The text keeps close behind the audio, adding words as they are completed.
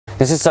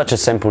This is such a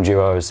simple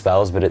duo of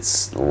spells, but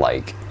it's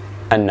like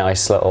a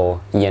nice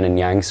little yin and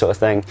yang sort of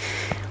thing.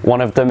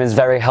 One of them is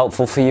very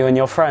helpful for you and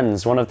your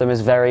friends. One of them is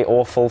very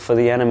awful for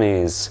the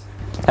enemies.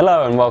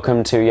 Hello and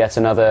welcome to yet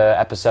another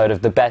episode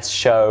of the best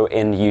show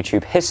in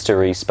YouTube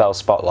history, Spell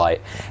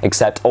Spotlight,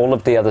 except all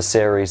of the other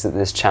series that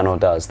this channel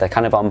does. They're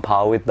kind of on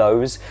par with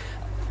those.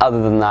 Other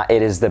than that,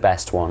 it is the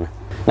best one.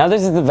 Now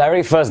this is the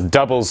very first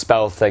double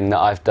spell thing that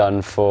I've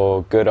done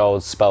for good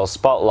old Spell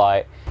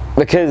Spotlight,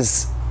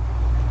 because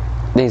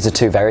these are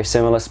two very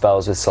similar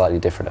spells with slightly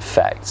different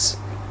effects.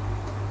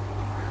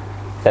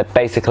 They're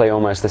basically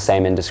almost the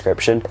same in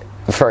description.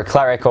 For a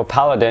cleric or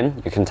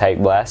paladin, you can take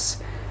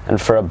Bless,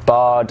 and for a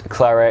bard,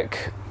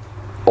 cleric,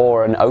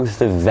 or an Oath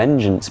of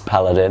Vengeance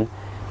paladin,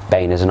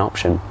 Bane is an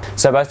option.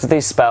 So both of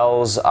these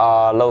spells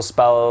are little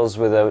spells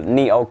with a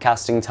neat old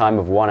casting time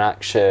of 1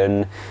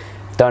 action.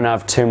 Don't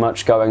have too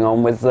much going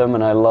on with them,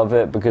 and I love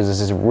it because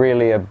this is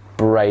really a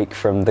break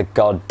from the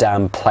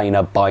goddamn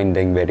planar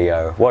binding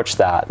video. Watch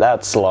that,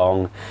 that's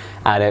long,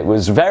 and it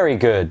was very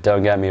good,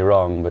 don't get me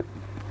wrong, but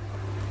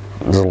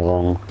it was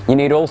long. You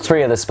need all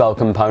 3 of the spell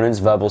components,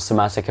 verbal,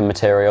 somatic, and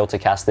material, to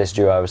cast this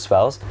duo of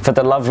spells. For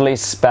the lovely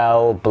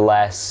spell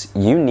Bless,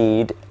 you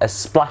need a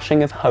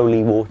splashing of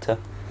holy water,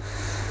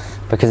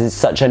 because it's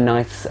such a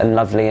nice and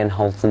lovely and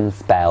wholesome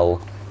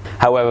spell.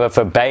 However,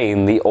 for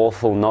Bane, the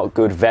awful, not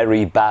good,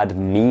 very bad,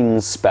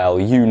 mean spell,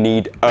 you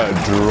need a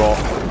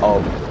drop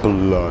of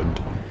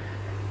blood.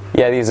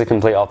 Yeah, these are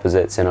complete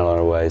opposites in a lot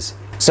of ways.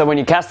 So when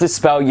you cast this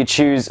spell, you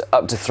choose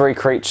up to 3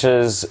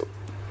 creatures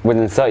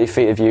within 30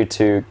 feet of you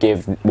to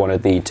give one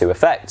of the 2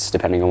 effects,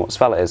 depending on what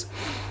spell it is.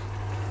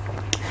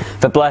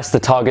 For Bless, the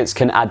targets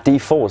can add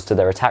d4s to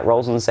their attack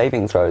rolls and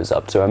saving throws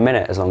up to a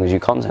minute as long as you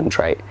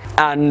concentrate.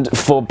 And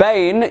for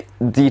Bane,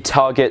 the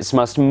targets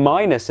must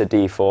minus a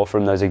d4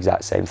 from those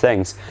exact same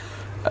things.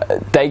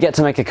 They get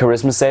to make a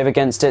charisma save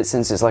against it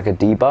since it's like a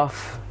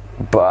debuff,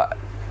 but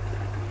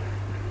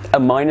a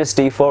minus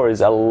d4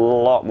 is a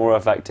lot more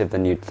effective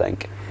than you'd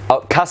think.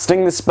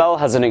 Casting the spell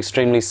has an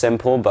extremely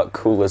simple but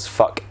cool as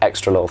fuck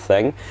extra little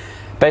thing.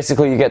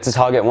 Basically, you get to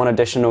target 1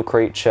 additional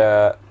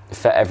creature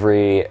for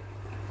every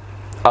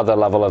other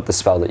level of the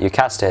spell that you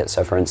cast it.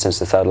 So for instance,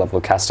 the 3rd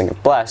level casting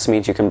of Bless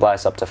means you can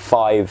bless up to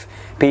 5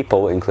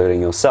 people,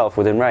 including yourself,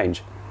 within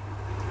range.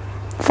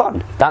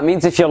 Fun. That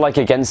means if you're like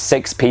against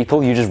 6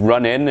 people, you just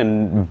run in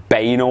and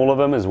Bane all of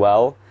them as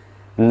well.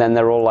 And then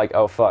they're all like,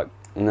 oh fuck.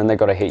 And then they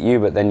gotta hit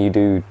you, but then you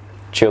do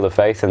Shield of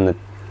Faith and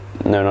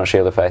no, not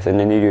Shield of Faith, and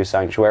then you do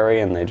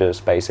Sanctuary and they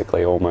just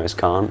basically almost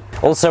can't.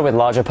 Also with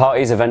larger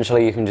parties,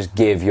 eventually you can just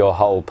give your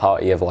whole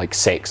party of like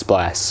 6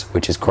 Bless,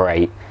 which is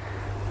great.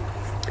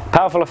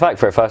 Powerful effect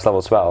for a 1st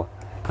level spell.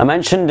 I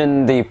mentioned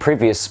in the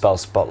previous Spell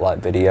Spotlight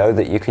video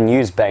that you can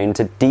use Bane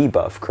to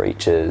debuff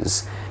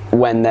creatures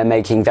when they're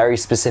making very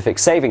specific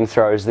saving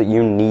throws that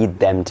you need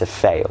them to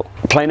fail.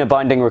 Planar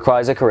Binding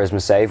requires a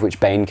charisma save, which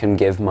Bane can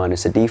give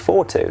minus a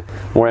d4 to.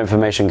 More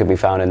information can be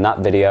found in that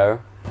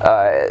video.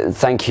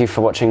 Thank you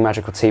for watching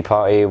Magical Tea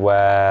Party,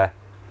 where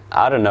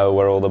I don't know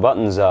where all the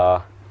buttons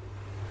are.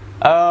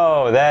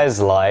 Oh,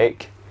 there's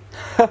like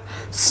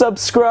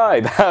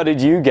subscribe. How did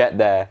you get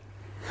there?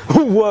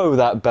 Whoa,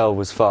 that bell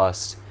was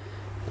fast.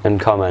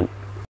 And comment.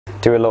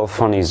 Do a little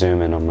funny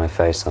zoom in on my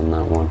face on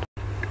that one.